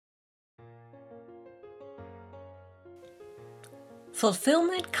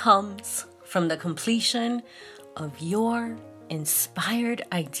Fulfillment comes from the completion of your inspired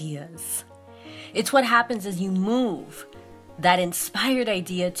ideas. It's what happens as you move that inspired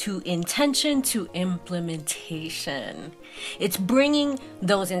idea to intention to implementation. It's bringing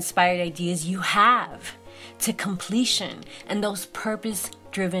those inspired ideas you have to completion and those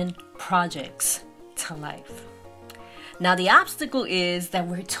purpose-driven projects to life. Now, the obstacle is that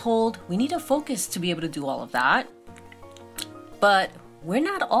we're told we need a focus to be able to do all of that, but we're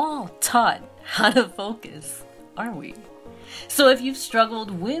not all taught how to focus, are we? So if you've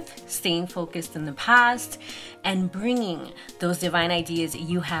struggled with staying focused in the past and bringing those divine ideas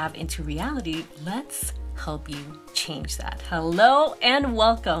you have into reality, let's help you change that. Hello and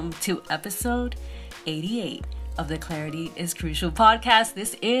welcome to episode 88 of the Clarity is Crucial podcast.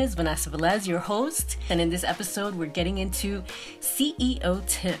 This is Vanessa Velez, your host. And in this episode, we're getting into CEO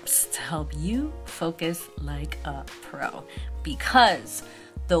tips to help you focus like a pro, because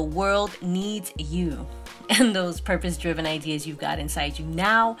the world needs you and those purpose-driven ideas you've got inside you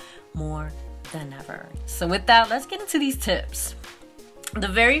now more than ever. So with that, let's get into these tips. The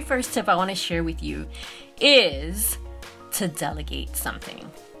very first tip I want to share with you is to delegate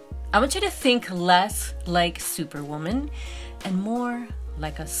something. I want you to think less like Superwoman and more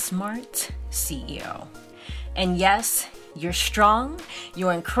like a smart CEO. And yes, you're strong,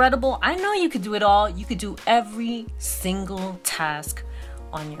 you're incredible. I know you could do it all. You could do every single task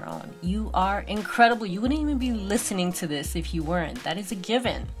on your own. You are incredible. You wouldn't even be listening to this if you weren't. That is a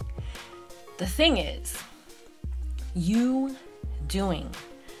given. The thing is, you doing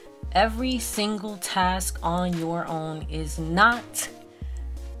every single task on your own is not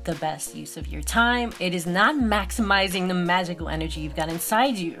the best use of your time. It is not maximizing the magical energy you've got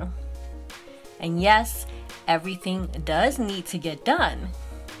inside you. And yes, everything does need to get done.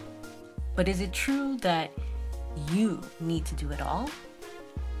 But is it true that you need to do it all?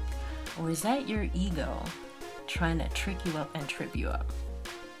 Or is that your ego trying to trick you up and trip you up?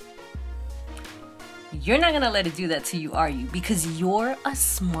 You're not going to let it do that to you, are you? Because you're a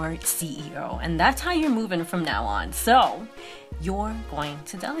smart CEO, and that's how you're moving from now on. So you're going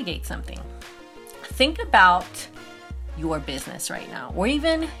to delegate something. Think about your business right now, or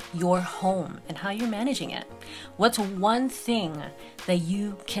even your home and how you're managing it. What's one thing that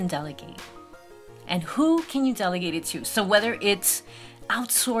you can delegate? And who can you delegate it to? So whether it's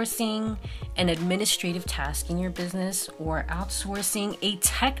outsourcing an administrative task in your business or outsourcing a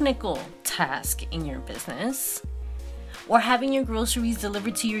technical task in your business, or having your groceries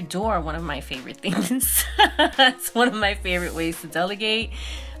delivered to your door, one of my favorite things. It's one of my favorite ways to delegate.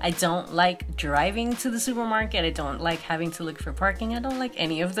 I don't like driving to the supermarket. I don't like having to look for parking. I don't like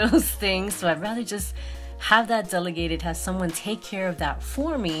any of those things. So I'd rather just have that delegated, have someone take care of that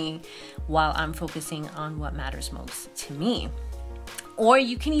for me while I'm focusing on what matters most to me. Or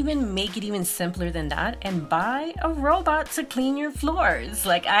you can even make it even simpler than that and buy a robot to clean your floors.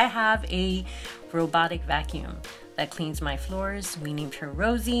 Like, I have a robotic vacuum that cleans my floors. We named her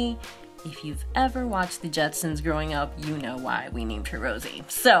Rosie. If you've ever watched the Jetsons growing up, you know why we named her Rosie.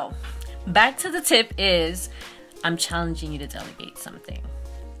 So back to the tip is, I'm challenging you to delegate something.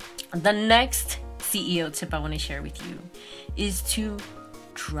 The next CEO tip I want to share with you is to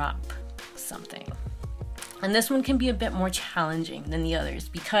drop something. And this one can be a bit more challenging than the others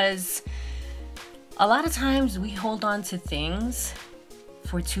because a lot of times we hold on to things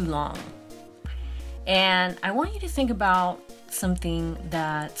for too long. And I want you to think about something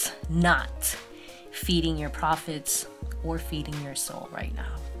that's not feeding your profits or feeding your soul right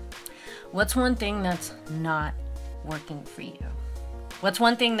now. What's one thing that's not working for you? What's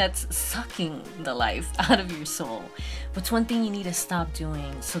one thing that's sucking the life out of your soul? What's one thing you need to stop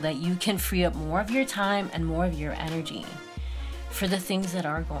doing so that you can free up more of your time and more of your energy for the things that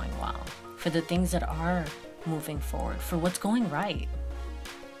are going well, for the things that are moving forward, for what's going right?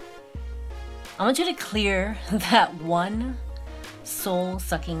 I want you to clear that one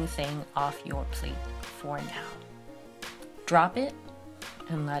soul-sucking thing off your plate for now. Drop it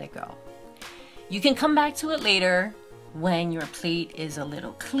and let it go. You can come back to it later when your plate is a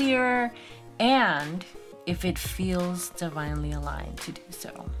little clearer and if it feels divinely aligned to do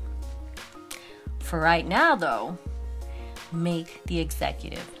so. For right now, though, make the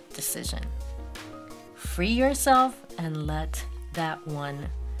executive decision. Free yourself and let that one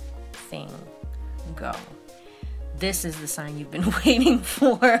thing go. This is the sign you've been waiting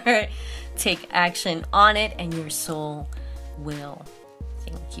for. Take action on it and your soul will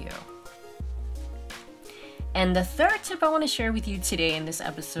thank you. And the third tip I want to share with you today in this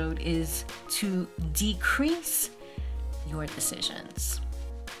episode is to decrease your decisions.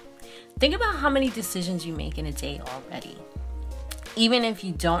 Think about how many decisions you make in a day already. Even if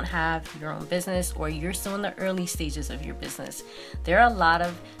you don't have your own business or you're still in the early stages of your business, there are a lot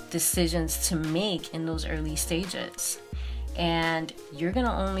of decisions to make in those early stages. And you're going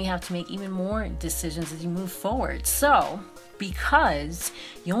to only have to make even more decisions as you move forward. So, because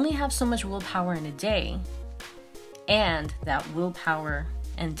you only have so much willpower in a day, and that willpower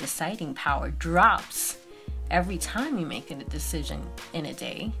and deciding power drops every time you make a decision in a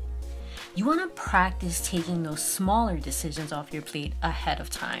day, you want to practice taking those smaller decisions off your plate ahead of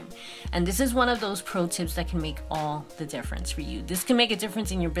time. And this is one of those pro tips that can make all the difference for you. This can make a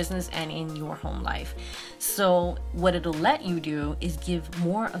difference in your business and in your home life. So what it'll let you do is give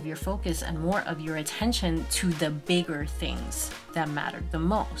more of your focus and more of your attention to the bigger things that matter the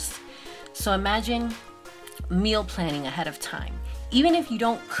most. So imagine meal planning ahead of time. Even if you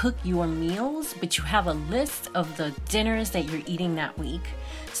don't cook your meals, but you have a list of the dinners that you're eating that week,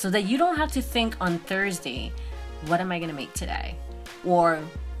 so that you don't have to think on Thursday, what am I gonna make today? Or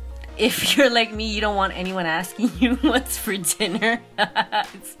if you're like me, you don't want anyone asking you what's for dinner.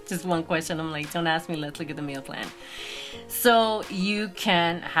 It's just one question. I'm like, don't ask me, let's look at the meal plan. So you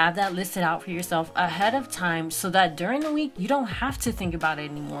can have that listed out for yourself ahead of time so that during the week, you don't have to think about it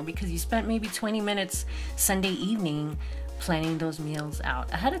anymore because you spent maybe 20 minutes Sunday evening planning those meals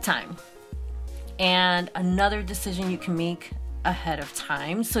out ahead of time. And another decision you can make ahead of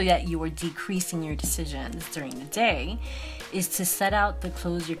time so that you are decreasing your decisions during the day is to set out the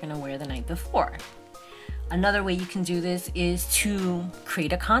clothes you're going to wear the night before. Another way you can do this is to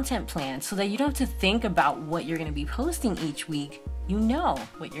create a content plan so that you don't have to think about what you're going to be posting each week. You know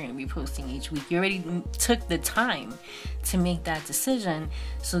what you're going to be posting each week. You already took the time to make that decision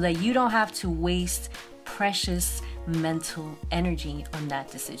so that you don't have to waste precious mental energy on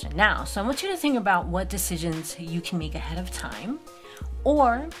that decision now. So I want you to think about what decisions you can make ahead of time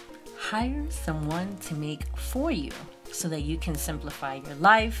or hire someone to make for you so that you can simplify your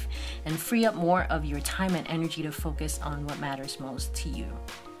life and free up more of your time and energy to focus on what matters most to you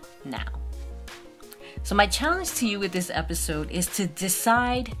now. So my challenge to you with this episode is to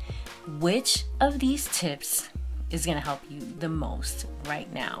decide which of these tips is going to help you the most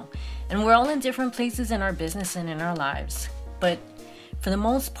right now. And we're all in different places in our business and in our lives. But for the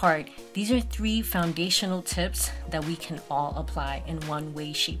most part, these are 3 foundational tips that we can all apply in one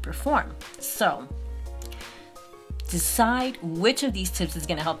way, shape, or form. So decide which of these tips is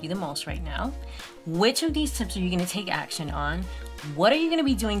going to help you the most right now. Which of these tips are you going to take action on? What are you going to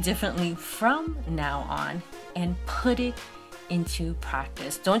be doing differently from now on? And put it into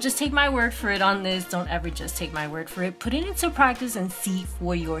practice. Don't just take my word for it on this. Don't ever just take my word for it. Put it into practice and see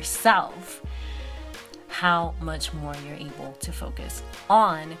for yourself how much more you're able to focus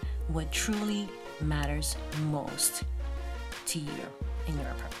on what truly matters most to you and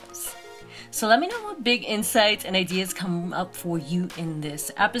your purpose. So let me know what big insights and ideas come up for you in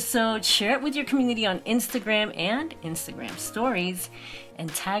this episode. Share it with your community on Instagram and Instagram stories,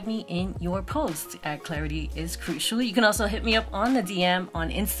 and tag me in your post at Clarity is Crucial. You can also hit me up on the DM on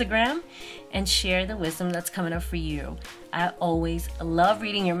Instagram and share the wisdom that's coming up for you. I always love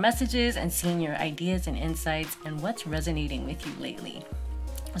reading your messages and seeing your ideas and insights and what's resonating with you lately.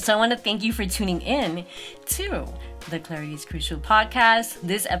 So I want to thank you for tuning in to the Clarity is Crucial podcast.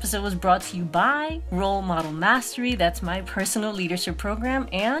 This episode was brought to you by Role Model Mastery. That's my personal leadership program,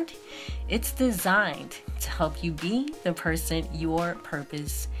 and it's designed to help you be the person your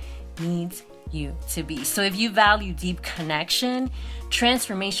purpose needs you to be. So if you value deep connection,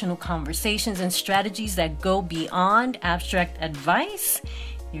 transformational conversations, and strategies that go beyond abstract advice,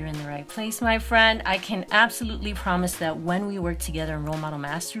 you're in the right place, my friend. I can absolutely promise that when we work together in Role Model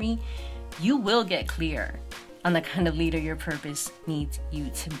Mastery, you will get clear on the kind of leader your purpose needs you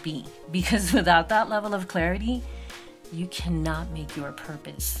to be. Because without that level of clarity, you cannot make your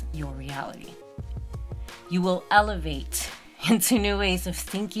purpose your reality. You will elevate into new ways of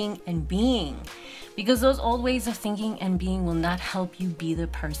thinking and being, because those old ways of thinking and being will not help you be the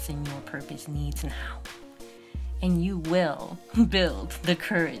person your purpose needs now. And you will build the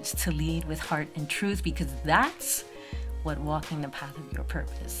courage to lead with heart and truth, because that's what walking the path of your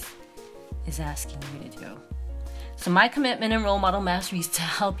purpose is asking you to do. So my commitment in Role Model Mastery is to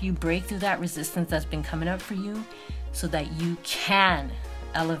help you break through that resistance that's been coming up for you so that you can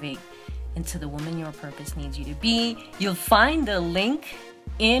elevate into the woman your purpose needs you to be. You'll find the link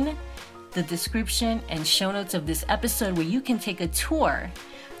in the description and show notes of this episode where you can take a tour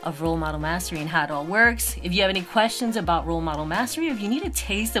of Role Model Mastery and how it all works. If you have any questions about Role Model Mastery, if you need a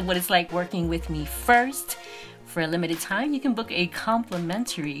taste of what it's like working with me first For a limited time, you can book a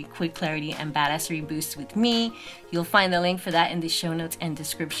complimentary Quick Clarity and Badassery Boost with me. You'll find the link for that in the show notes and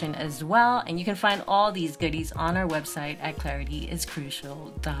description as well. And you can find all these goodies on our website at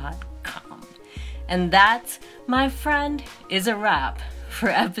clarityiscrucial.com. And that, my friend, is a wrap for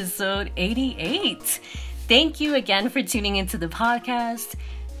episode 88. Thank you again for tuning into the podcast.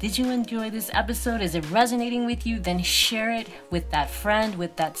 Did you enjoy this episode? Is it resonating with you? Then share it with that friend,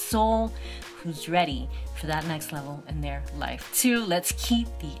 with that soul who's ready for that next level in their life too. Let's keep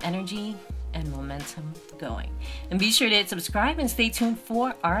the energy and momentum going. And be sure to hit subscribe and stay tuned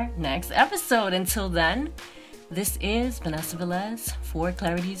for our next episode. Until then, this is Vanessa Velez for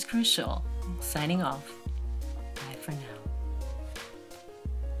Clarity is Crucial, signing off.